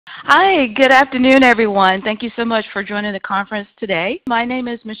Hi, good afternoon, everyone. Thank you so much for joining the conference today. My name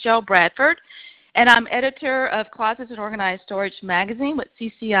is Michelle Bradford, and I'm editor of Closets and Organized Storage magazine with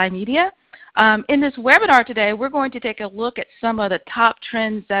CCI Media. In this webinar today, we're going to take a look at some of the top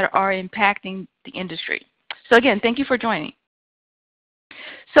trends that are impacting the industry. So again, thank you for joining.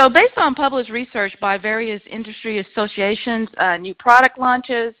 So based on published research by various industry associations, new product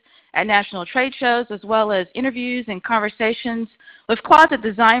launches at national trade shows, as well as interviews and conversations with closet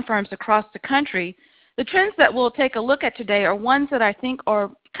design firms across the country, the trends that we'll take a look at today are ones that I think are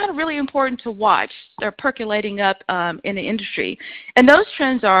kind of really important to watch. They're percolating up in the industry. And those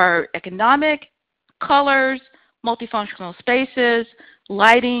trends are economic, colors, multifunctional spaces,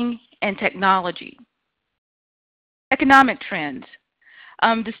 lighting, and technology. Economic trends.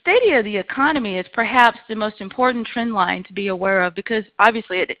 The state of the economy is perhaps the most important trend line to be aware of because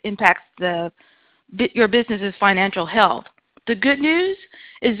obviously it impacts your business's financial health. The good news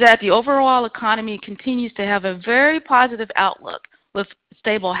is that the overall economy continues to have a very positive outlook with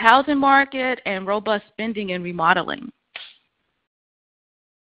stable housing market and robust spending and remodeling.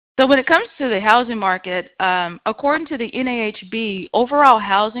 So when it comes to the housing market, according to the NAHB, overall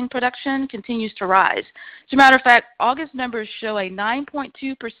housing production continues to rise. As a matter of fact, August numbers show a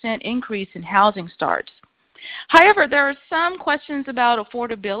 9.2% increase in housing starts. However, there are some questions about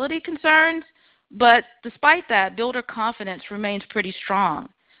affordability concerns, but despite that, builder confidence remains pretty strong.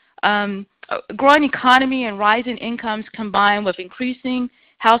 A growing economy and rising incomes combined with increasing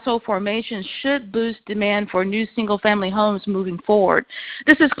household formation should boost demand for new single-family homes moving forward.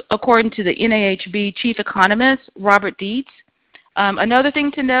 This is according to the NAHB chief economist, Robert Dietz. Another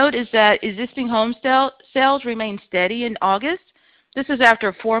thing to note is that existing home sales remain steady in August. This is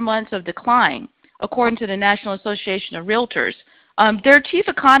after 4 months of decline, according to the National Association of Realtors. Their chief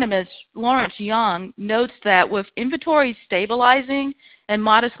economist, Lawrence Young, notes that with inventory stabilizing and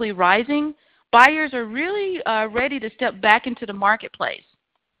modestly rising, buyers are really ready to step back into the marketplace.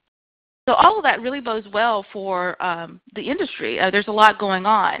 So all of that really bodes well for the industry. There's a lot going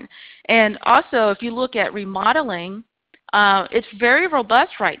on. And also, if you look at remodeling, it's very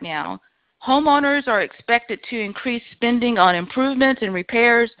robust right now. Homeowners are expected to increase spending on improvements and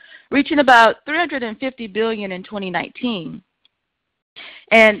repairs, reaching about $350 billion in 2019.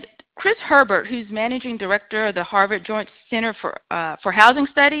 And Chris Herbert, who's managing director of the Harvard Joint Center for Housing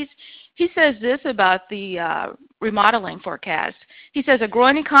Studies, he says this about the remodeling forecast. He says a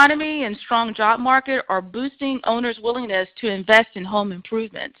growing economy and strong job market are boosting owners' willingness to invest in home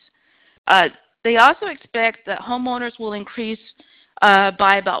improvements. They also expect that homeowners will increase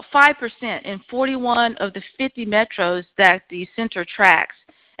by about 5% in 41 of the 50 metros that the center tracks,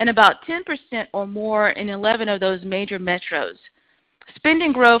 and about 10% or more in 11 of those major metros.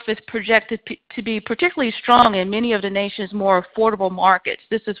 Spending growth is projected to be particularly strong in many of the nation's more affordable markets.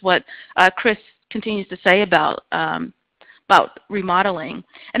 This is what Chris continues to say about remodeling.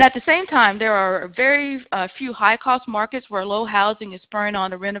 And at the same time, there are very few high-cost markets where low housing is spurring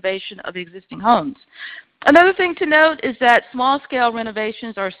on the renovation of existing homes. Another thing to note is that small-scale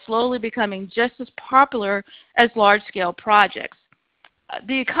renovations are slowly becoming just as popular as large-scale projects.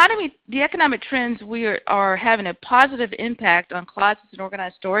 The economic trends are having a positive impact on closets and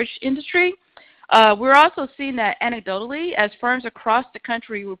organized storage industry. We're also seeing that anecdotally as firms across the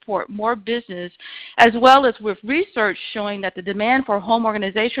country report more business, as well as with research showing that the demand for home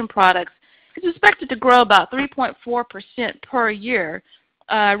organization products is expected to grow about 3.4% per year,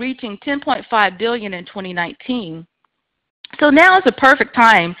 reaching $10.5 billion in 2019. So now is the perfect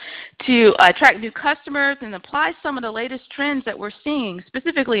time to attract new customers and apply some of the latest trends that we're seeing,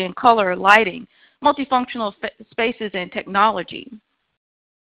 specifically in color, lighting, multifunctional spaces, and technology.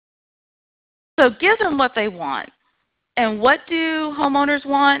 So give them what they want. And what do homeowners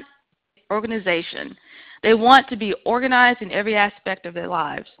want? Organization. They want to be organized in every aspect of their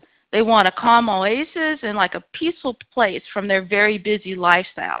lives. They want a calm oasis and like a peaceful place from their very busy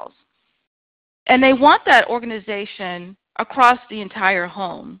lifestyles. And they want that organization across the entire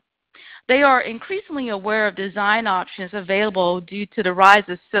home. They are increasingly aware of design options available due to the rise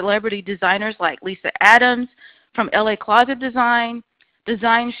of celebrity designers like Lisa Adams from LA Closet Design,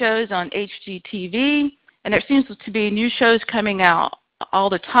 design shows on HGTV, and there seems to be new shows coming out all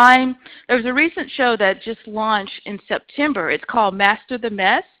the time. There was a recent show that just launched in September. It's called Master the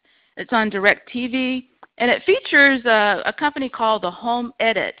Mess. It's on DirecTV, and it features a company called The Home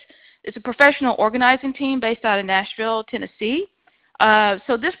Edit. It's a professional organizing team based out of Nashville, Tennessee.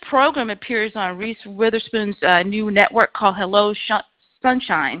 So this program appears on Reese Witherspoon's new network called Hello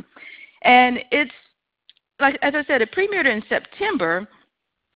Sunshine. And it's, like as I said, it premiered in September.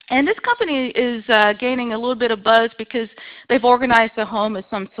 And this company is gaining a little bit of buzz because they've organized the home of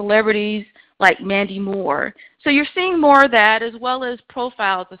some celebrities like Mandy Moore. So you're seeing more of that, as well as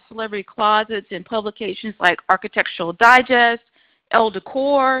profiles of celebrity closets in publications like Architectural Digest, Elle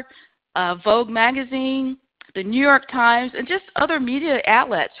Decor, Vogue magazine, the New York Times, and just other media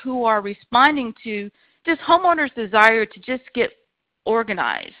outlets who are responding to just homeowners' desire to just get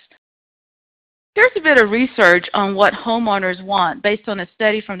organized. Here's a bit of research on what homeowners want based on a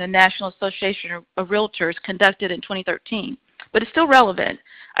study from the National Association of Realtors conducted in 2013. But it's still relevant,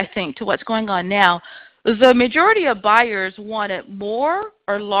 I think, to what's going on now. The majority of buyers wanted more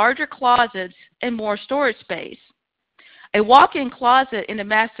or larger closets and more storage space. A walk-in closet in a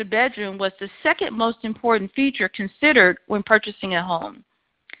master bedroom was the second most important feature considered when purchasing a home.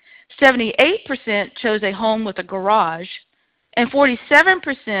 78% chose a home with a garage, and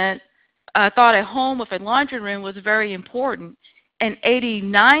 47% thought a home with a laundry room was very important, and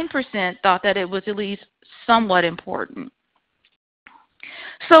 89% thought that it was at least somewhat important.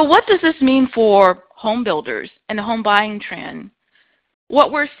 So what does this mean for home builders and the home buying trend?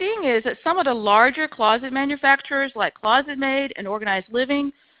 What we're seeing is that some of the larger closet manufacturers like Closet Made and Organized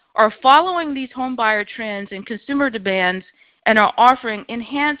Living are following these home buyer trends and consumer demands and are offering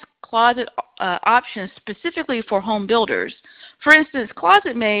enhanced closet options specifically for home builders. For instance,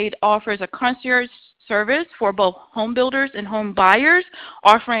 Closet Made offers a concierge service for both home builders and home buyers,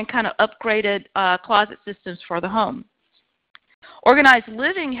 offering kind of upgraded closet systems for the home. Organized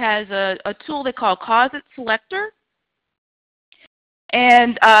Living has a tool they call Closet Selector,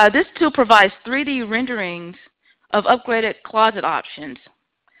 and this tool provides 3D renderings of upgraded closet options.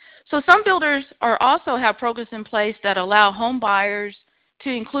 So some builders also have programs in place that allow home buyers to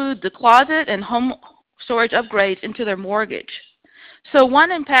include the closet and home storage upgrades into their mortgage. So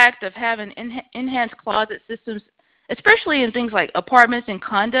one impact of having enhanced closet systems, especially in things like apartments and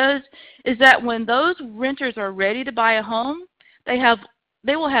condos, is that when those renters are ready to buy a home,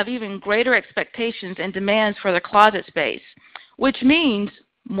 they will have even greater expectations and demands for their closet space, which means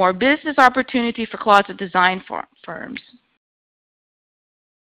more business opportunity for closet design firms.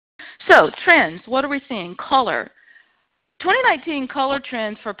 So trends, what are we seeing? Color. 2019 color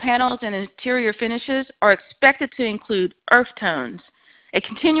trends for panels and interior finishes are expected to include earth tones, a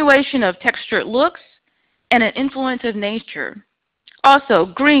continuation of textured looks, and an influence of nature. Also,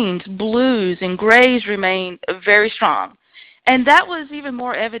 greens, blues, and grays remain very strong. And that was even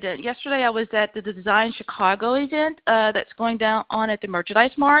more evident. Yesterday I was at the Design Chicago event that's going on at the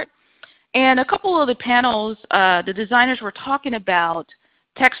Merchandise Mart. And a couple of the panels, the designers were talking about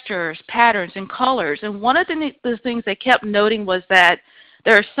textures, patterns, and colors. And one of the things they kept noting was that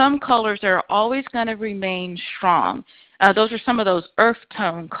there are some colors that are always going to remain strong. Those are some of those earth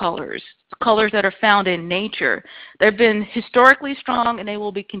tone colors that are found in nature. They've been historically strong, and they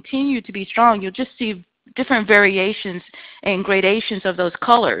will continue to be strong. You'll just see different variations and gradations of those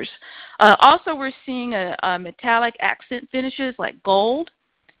colors. Also, we're seeing metallic accent finishes like gold.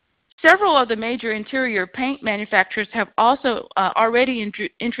 Several of the major interior paint manufacturers have also already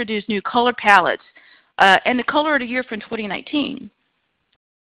introduced new color palettes, and the color of the year from 2019.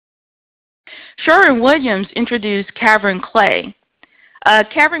 Sherwin-Williams introduced Cavern Clay.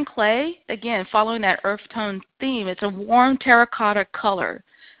 Cavern Clay, again, following that earth tone theme, it's a warm terracotta color.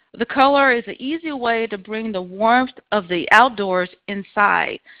 The color is an easy way to bring the warmth of the outdoors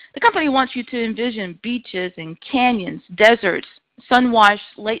inside. The company wants you to envision beaches and canyons, deserts, sun-washed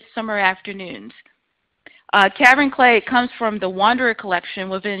late summer afternoons. Cavern Clay comes from the Wanderer collection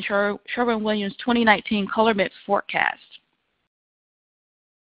within Sherwin-Williams' 2019 Color Mix forecast.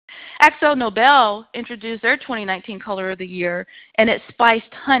 Axel Nobel introduced their 2019 Color of the Year, and it's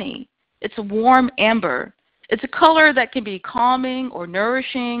Spiced Honey. It's a warm amber. It's a color that can be calming or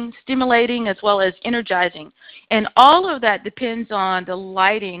nourishing, stimulating, as well as energizing. And all of that depends on the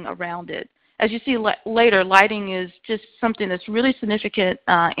lighting around it. As you see later, lighting is just something that's really significant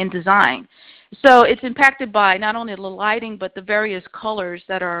in design. So it's impacted by not only the lighting, but the various colors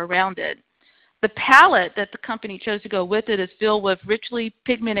that are around it. The palette that the company chose to go with it is filled with richly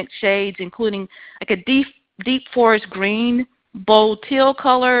pigmented shades, including like a deep forest green, bold teal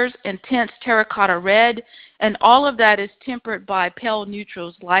colors, intense terracotta red, and all of that is tempered by pale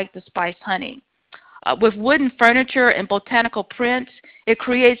neutrals like the Spiced Honey. With wooden furniture and botanical prints, it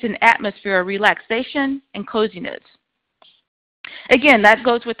creates an atmosphere of relaxation and coziness. Again, that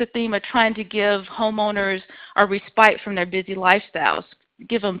goes with the theme of trying to give homeowners a respite from their busy lifestyles,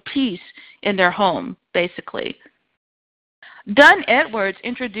 give them peace in their home, basically. Dunn Edwards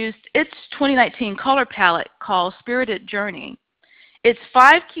introduced its 2019 color palette called Spirited Journey. Its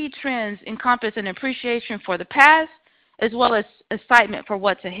 5 key trends encompass an appreciation for the past, as well as excitement for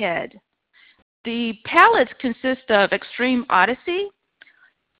what's ahead. The palettes consist of Extreme Odyssey.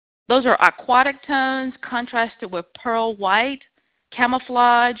 Those are aquatic tones contrasted with pearl white,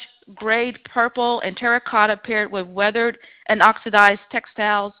 camouflage, grayed purple, and terracotta paired with weathered and oxidized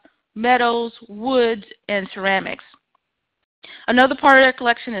textiles, metals, woods, and ceramics. Another part of their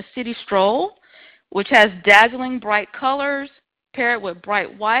collection is City Stroll, which has dazzling bright colors paired with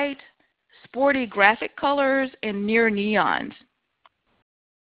bright white, sporty graphic colors, and near neons.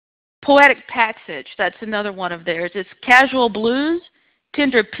 Poetic Passage, that's another one of theirs. It's casual blues,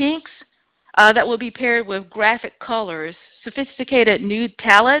 tender pinks that will be paired with graphic colors, sophisticated nude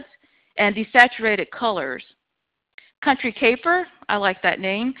palettes, and desaturated colors. Country Caper, I like that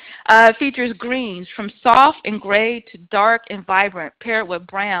name, features greens from soft and gray to dark and vibrant, paired with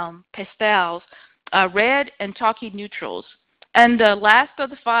brown, pastels, red, and chalky neutrals. And the last of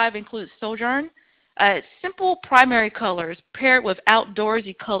the 5 includes Sojourn. Simple primary colors paired with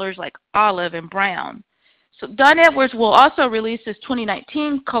outdoorsy colors like olive and brown. So Don Edwards will also release his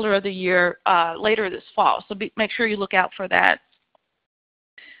 2019 Color of the Year later this fall, so make sure you look out for that.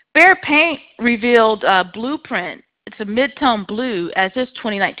 Behr Paint revealed Blueprint. It's a mid-tone blue as its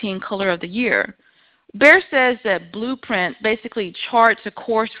 2019 Color of the Year. Behr says that Blueprint basically charts a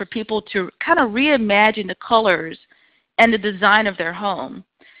course for people to kind of reimagine the colors and the design of their home.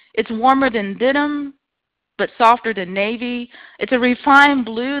 It's warmer than denim, but softer than navy. It's a refined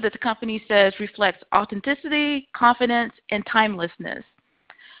blue that the company says reflects authenticity, confidence, and timelessness.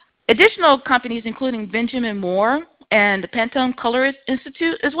 Additional companies, including Benjamin Moore and the Pantone Color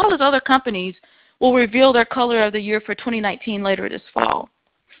Institute, as well as other companies, will reveal their Color of the Year for 2019 later this fall.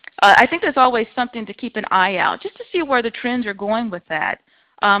 I think there's always something to keep an eye out, just to see where the trends are going with that.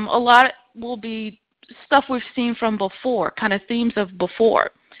 A lot will be stuff we've seen from before, kind of themes of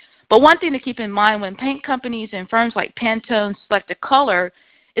before. But one thing to keep in mind when paint companies and firms like Pantone select a color,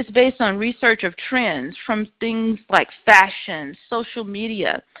 it's based on research of trends from things like fashion, social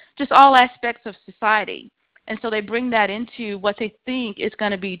media, just all aspects of society. And so they bring that into what they think is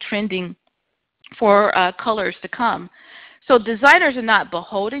going to be trending for colors to come. So designers are not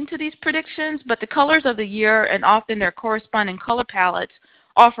beholden to these predictions, but the colors of the year and often their corresponding color palettes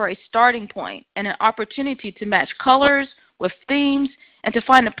offer a starting point and an opportunity to match colors with themes and to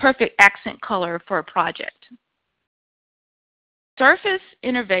find the perfect accent color for a project. Surface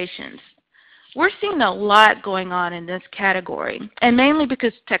innovations. We're seeing a lot going on in this category, and mainly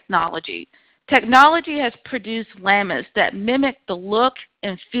because of technology. Technology has produced laminates that mimic the look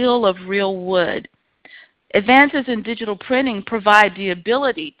and feel of real wood. Advances in digital printing provide the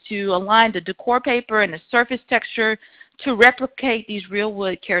ability to align the decor paper and the surface texture to replicate these real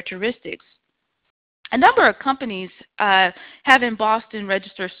wood characteristics. A number of companies have embossed and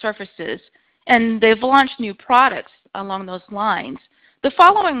registered surfaces, and they've launched new products along those lines. The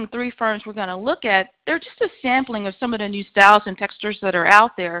following 3 firms we're going to look at, they're just a sampling of some of the new styles and textures that are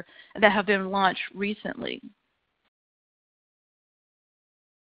out there that have been launched recently.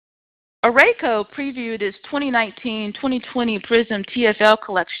 Araco previewed its 2019-2020 Prism TFL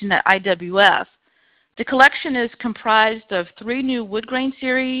collection at IWF. The collection is comprised of 3 new wood grain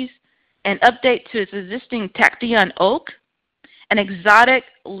series, an update to its existing Tachyon oak, an exotic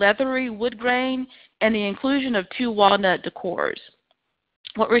leathery wood grain, and the inclusion of 2 walnut decors.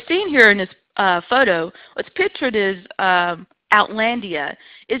 What we're seeing here in this photo, what's pictured is Outlandia.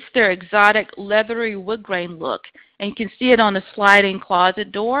 It's their exotic leathery wood grain look, and you can see it on the sliding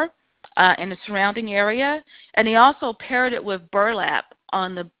closet door in the surrounding area, and they also paired it with burlap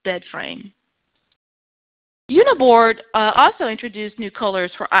on the bed frame. Uniboard also introduced new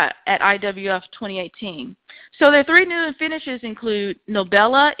colors at IWF 2018. So their 3 new finishes include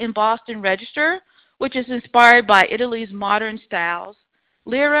Nobella Embossed and Register, which is inspired by Italy's modern styles.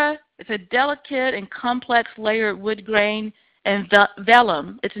 Lyra, it's a delicate and complex layered wood grain, and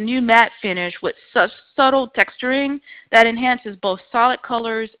Vellum, it's a new matte finish with subtle texturing that enhances both solid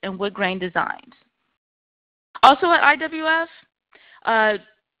colors and wood grain designs. Also at IWF,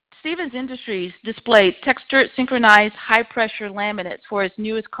 Stevens Industries displayed textured synchronized high-pressure laminates for its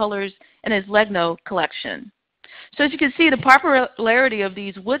newest colors in its Legno collection. So as you can see, the popularity of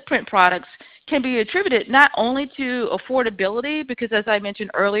these wood print products can be attributed not only to affordability, because as I mentioned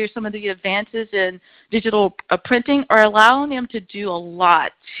earlier, some of the advances in digital printing are allowing them to do a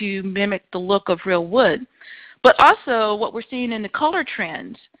lot to mimic the look of real wood, but also what we're seeing in the color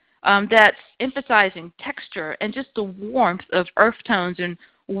trends that's emphasizing texture and just the warmth of earth tones and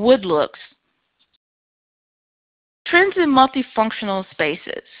wood looks. Trends in multifunctional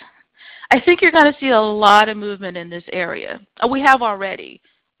spaces. I think you're going to see a lot of movement in this area. We have already,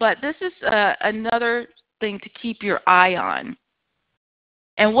 but this is another thing to keep your eye on.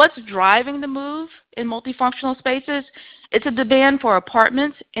 And what's driving the move in multifunctional spaces? It's a demand for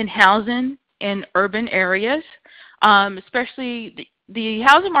apartments and housing in urban areas. Especially the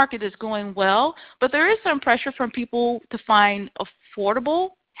housing market is going well, but there is some pressure from people to find affordable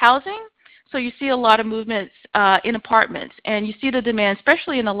housing. So you see a lot of movements in apartments, and you see the demand,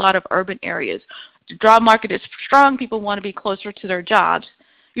 especially in a lot of urban areas. The job market is strong. People want to be closer to their jobs.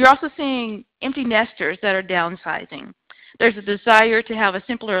 You're also seeing empty nesters that are downsizing. There's a desire to have a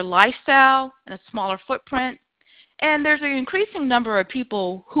simpler lifestyle and a smaller footprint. And there's an increasing number of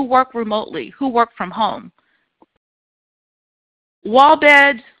people who work remotely, who work from home. Wall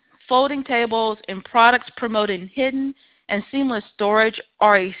beds, folding tables, and products promoting hidden and seamless storage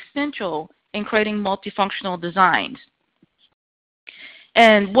are essential in creating multifunctional designs.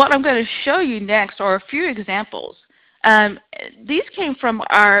 And what I'm going to show you next are a few examples. These came from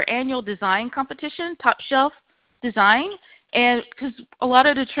our annual design competition, Top Shelf Design, and because a lot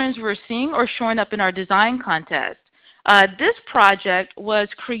of the trends we're seeing are showing up in our design contest. This project was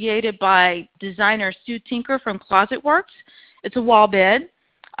created by designer Sue Tinker from ClosetWorks. It's a wall bed.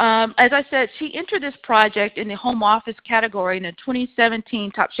 As I said, she entered this project in the home office category in the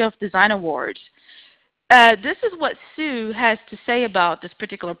 2017 Top Shelf Design Awards. This is what Sue has to say about this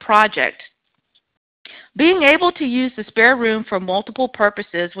particular project. Being able to use the spare room for multiple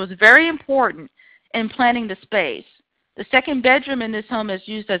purposes was very important in planning the space. The second bedroom in this home is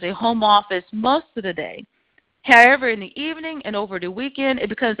used as a home office most of the day. However, in the evening and over the weekend, it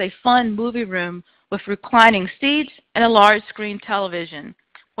becomes a fun movie room with reclining seats and a large screen television.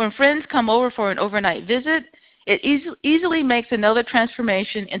 When friends come over for an overnight visit, it easily makes another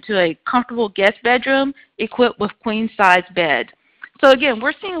transformation into a comfortable guest bedroom equipped with queen-size bed. So again,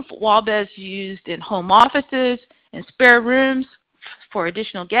 we're seeing wall beds used in home offices, in spare rooms for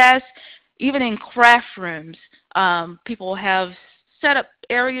additional guests, even in craft rooms. People have set up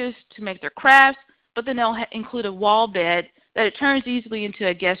areas to make their crafts, but then they'll include a wall bed that it turns easily into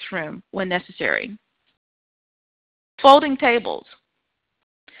a guest room when necessary. Folding tables.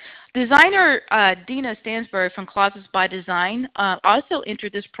 Designer Dina Stansbury from Closets by Design also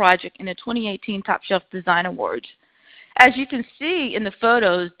entered this project in the 2018 Top Shelf Design Awards. As you can see in the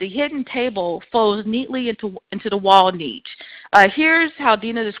photos, the hidden table folds neatly into the wall niche. Here's how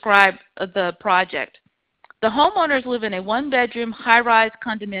Dina described the project. The homeowners live in a one-bedroom, high-rise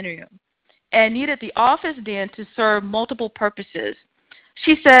condominium and needed the office den to serve multiple purposes.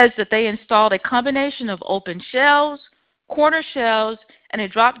 She says that they installed a combination of open shelves, corner shelves, and a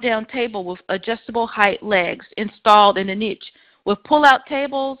drop-down table with adjustable height legs installed in the niche with pull-out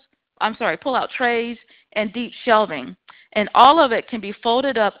trays and deep shelving. And all of it can be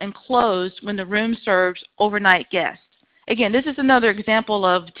folded up and closed when the room serves overnight guests. Again, this is another example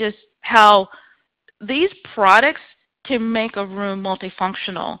of just how these products can make a room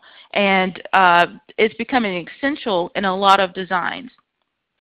multifunctional, and it's becoming essential in a lot of designs.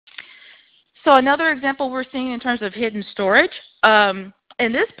 So another example we're seeing in terms of hidden storage,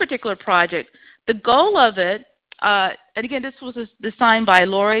 in this particular project, the goal of it, and again, this was designed by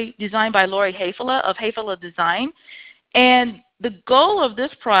Lori Hayfela of Hayfela Design, and the goal of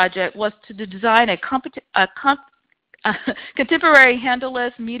this project was to design a contemporary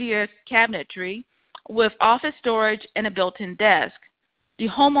handleless media cabinetry with office storage and a built-in desk. The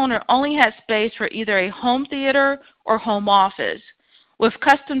homeowner only had space for either a home theater or home office. With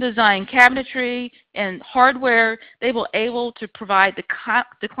custom designed cabinetry and hardware, they were able to provide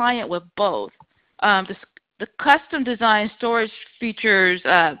the client with both. The custom designed storage features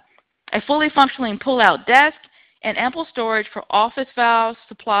a fully functioning pull-out desk and ample storage for office files,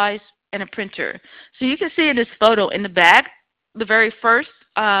 supplies, and a printer. So you can see in this photo in the back, the very first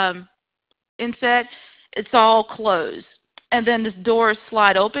inset, it's all closed. And then the doors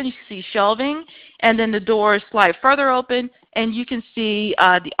slide open, you see shelving, and then the doors slide further open, and you can see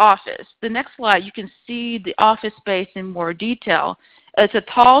the office. The next slide, you can see the office space in more detail. It's a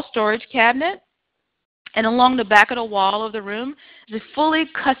tall storage cabinet, and along the back of the wall of the room is a fully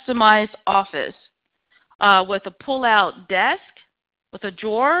customized office with a pull-out desk, with a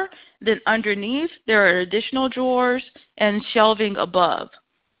drawer. Then underneath, there are additional drawers and shelving above.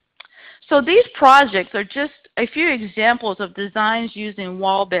 So these projects are just a few examples of designs using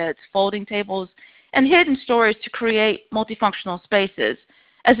wall beds, folding tables, and hidden storage to create multifunctional spaces.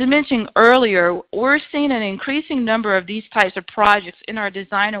 As I mentioned earlier, we're seeing an increasing number of these types of projects in our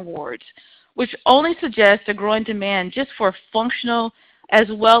design awards, which only suggests a growing demand just for functional as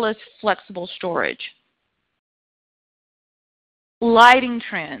well as flexible storage. Lighting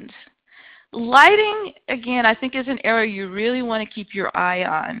trends. Lighting, again, I think is an area you really want to keep your eye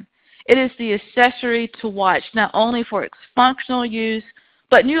on. It is the accessory to watch, not only for its functional use,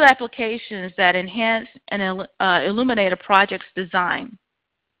 but new applications that enhance and illuminate a project's design.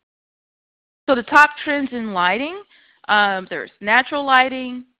 So the top trends in lighting, there's natural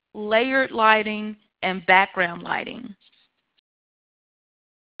lighting, layered lighting, and background lighting.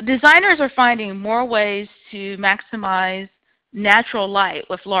 Designers are finding more ways to maximize natural light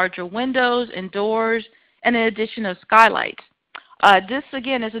with larger windows and doors and the addition of skylights. This,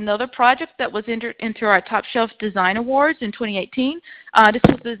 again, is another project that was entered into our Top Shelf Design Awards in 2018. This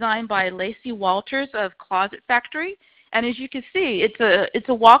was designed by Lacey Walters of Closet Factory. And as you can see, it's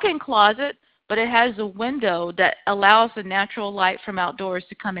a walk-in closet, but it has a window that allows the natural light from outdoors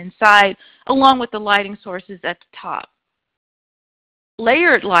to come inside, along with the lighting sources at the top.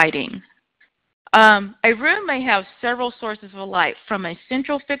 Layered lighting. A room may have several sources of light, from a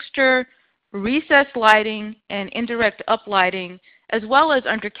central fixture, recessed lighting, and indirect uplighting, as well as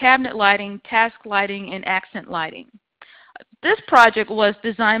under cabinet lighting, task lighting, and accent lighting. This project was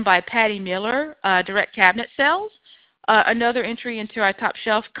designed by Patty Miller, Direct Cabinet Sales, another entry into our Top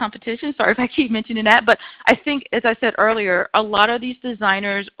Shelf competition. Sorry if I keep mentioning that, but I think, as I said earlier, a lot of these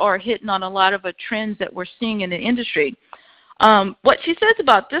designers are hitting on a lot of the trends that we're seeing in the industry. What she says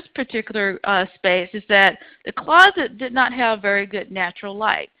about this particular space is that the closet did not have very good natural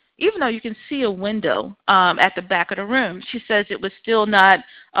light. Even though you can see a window at the back of the room, she says it was still not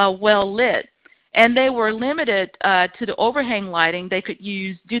well lit. And they were limited to the overhang lighting they could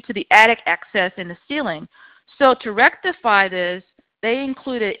use due to the attic access in the ceiling. So to rectify this, they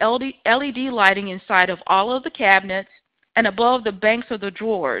included LED lighting inside of all of the cabinets and above the banks of the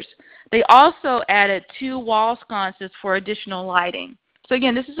drawers. They also added 2 wall sconces for additional lighting. So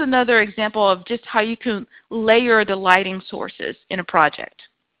again, this is another example of just how you can layer the lighting sources in a project.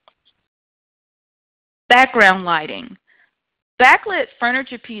 Background lighting. Backlit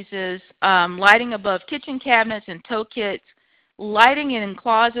furniture pieces, lighting above kitchen cabinets and toe kits, lighting in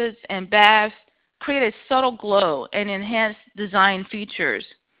closets and baths create a subtle glow and enhance design features.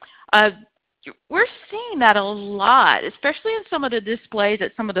 We're seeing that a lot, especially in some of the displays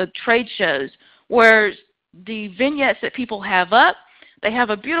at some of the trade shows, where the vignettes that people have up, they have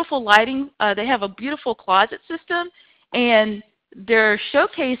a beautiful lighting, they have a beautiful closet system, and they're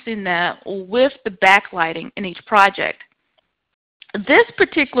showcasing that with the backlighting in each project. This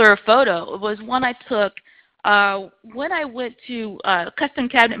particular photo was one I took when I went to custom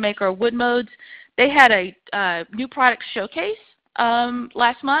cabinet maker Wood Modes. They had a new product showcase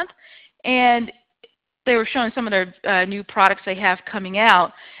last month, and they were showing some of their new products they have coming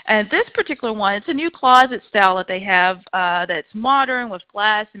out. And this particular one, it's a new closet style that they have that's modern with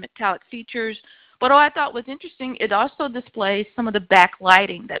glass and metallic features. But what I thought was interesting, it also displays some of the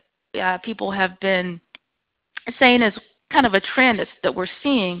backlighting that people have been saying is kind of a trend that we're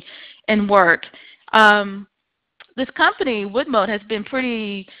seeing in work. This company, Woodmode, has been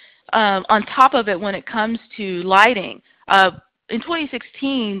pretty on top of it when it comes to lighting. In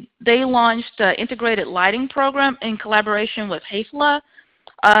 2016, they launched an integrated lighting program in collaboration with Hafla.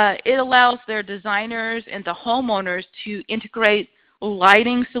 It allows their designers and the homeowners to integrate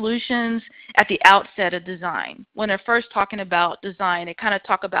lighting solutions at the outset of design. When they're first talking about design, they kind of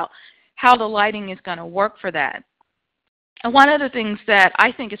talk about how the lighting is going to work for that. And one of the things that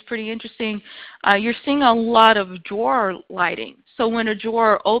I think is pretty interesting, you're seeing a lot of drawer lighting. So when a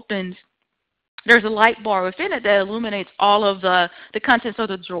drawer opens, there's a light bar within it that illuminates all of the contents of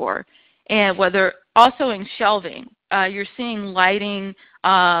the drawer. And whether also in shelving, you're seeing lighting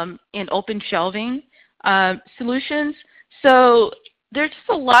in open shelving solutions. So there's just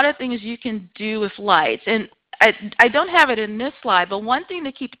a lot of things you can do with lights. And I don't have it in this slide, but one thing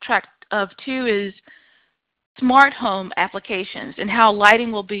to keep track of too is smart home applications and how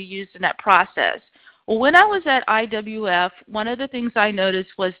lighting will be used in that process. Well, when I was at IWF, one of the things I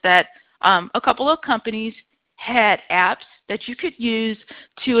noticed was that a couple of companies had apps that you could use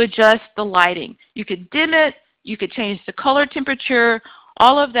to adjust the lighting. You could dim it, you could change the color temperature,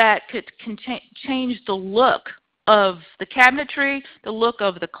 all of that could change the look of the cabinetry, the look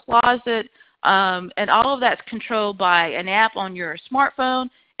of the closet, and all of that's controlled by an app on your smartphone,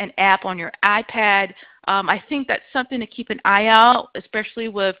 an app on your iPad. I think that's something to keep an eye out, especially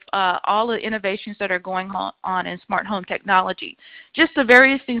with all the innovations that are going on in smart home technology. Just the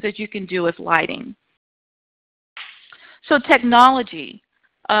various things that you can do with lighting. So technology.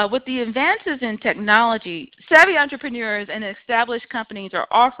 With the advances in technology, savvy entrepreneurs and established companies are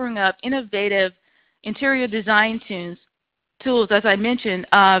offering up innovative interior design tools, as I mentioned,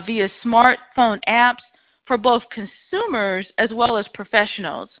 via smartphone apps for both consumers as well as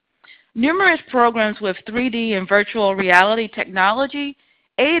professionals. Numerous programs with 3D and virtual reality technology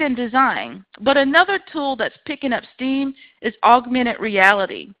aid in design. But another tool that's picking up steam is augmented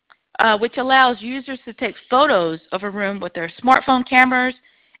reality, which allows users to take photos of a room with their smartphone cameras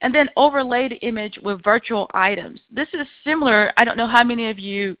and then overlay the image with virtual items. This is similar. I don't know how many of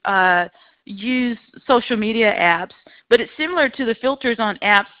you use social media apps, but it's similar to the filters on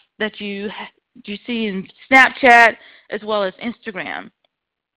apps that you see in Snapchat as well as Instagram.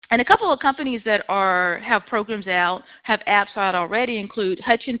 And a couple of companies that have programs out, have apps out already include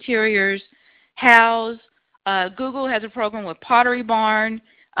Hutch Interiors, House, Google has a program with Pottery Barn,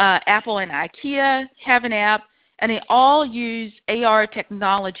 Apple and IKEA have an app, and they all use AR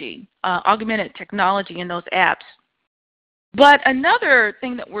technology, augmented technology in those apps. But another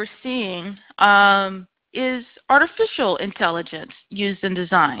thing that we're seeing is artificial intelligence used in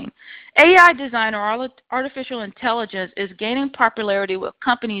design. AI design or artificial intelligence is gaining popularity with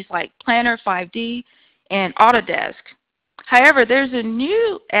companies like Planner 5D and Autodesk. However, there's a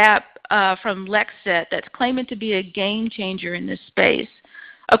new app from Lexset that's claiming to be a game changer in this space.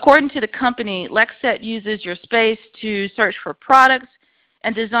 According to the company, Lexset uses your space to search for products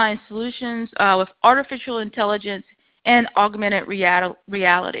and design solutions with artificial intelligence and augmented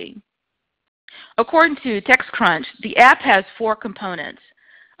reality. According to TechCrunch, the app has 4 components.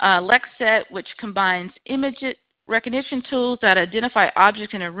 Lexset, which combines image recognition tools that identify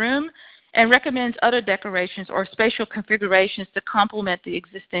objects in a room and recommends other decorations or spatial configurations to complement the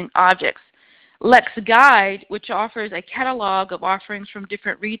existing objects. Lex Guide, which offers a catalog of offerings from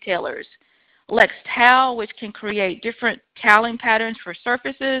different retailers. Lex Tile, which can create different tiling patterns for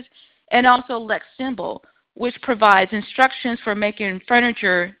surfaces. And also Lex Symbol, which provides instructions for making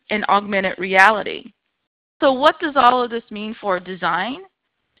furniture in augmented reality. So what does all of this mean for design?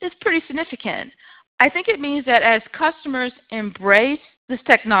 It's pretty significant. I think it means that as customers embrace this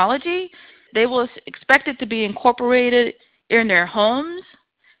technology, they will expect it to be incorporated in their homes,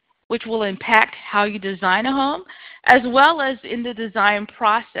 which will impact how you design a home, as well as in the design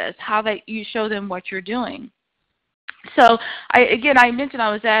process, how you show them what you're doing. So I mentioned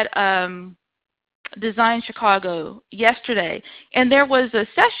I was at Design Chicago yesterday, and there was a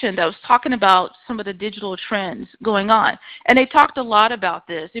session that was talking about some of the digital trends going on. And they talked a lot about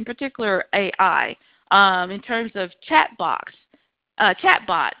this, in particular AI, in terms of chatbot.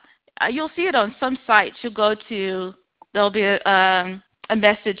 You'll see it on some sites. You'll go to, there'll be a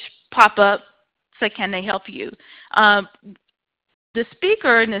message pop up, say, can they help you? The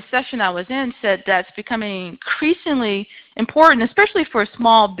speaker in the session I was in said that's becoming increasingly important, especially for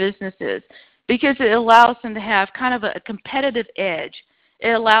small businesses, because it allows them to have kind of a competitive edge. It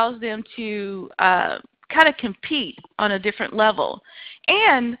allows them to kind of compete on a different level.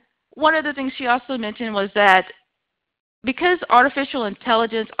 And one of the things she also mentioned was that because artificial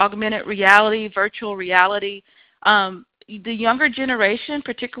intelligence, augmented reality, virtual reality, the younger generation,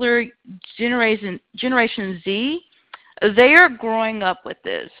 particularly Generation Z, they are growing up with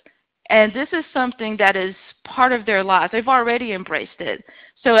this. And this is something that is part of their lives. They've already embraced it.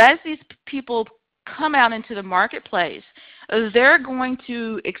 So as these people come out into the marketplace, they're going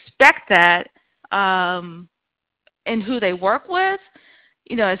to expect that in who they work with,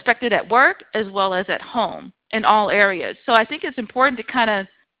 expect it at work as well as at home in all areas. So I think it's important to kind of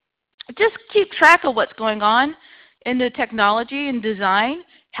just keep track of what's going on in the technology and design,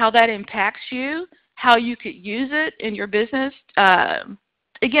 how that impacts you, how you could use it in your business,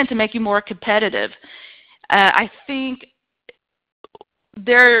 again, to make you more competitive. I think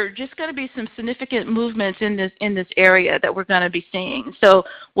there are just going to be some significant movements in this area that we're going to be seeing. So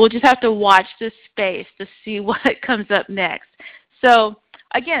we'll just have to watch this space to see what comes up next. So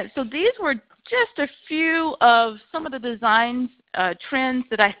again, these were just a few of some of the design trends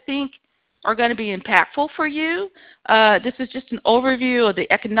that I think are going to be impactful for you. This is just an overview of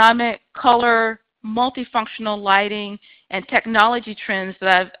the economic, color, multifunctional lighting, and technology trends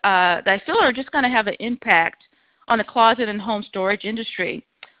that I feel are just going to have an impact on the closet and home storage industry.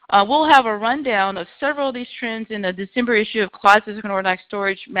 We'll have a rundown of several of these trends in the December issue of Closets and Organized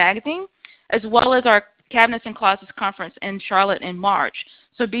Storage magazine, as well as our Cabinets and Closets conference in Charlotte in March.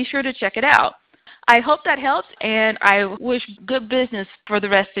 So be sure to check it out. I hope that helps, and I wish good business for the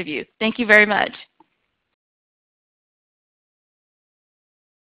rest of you. Thank you very much.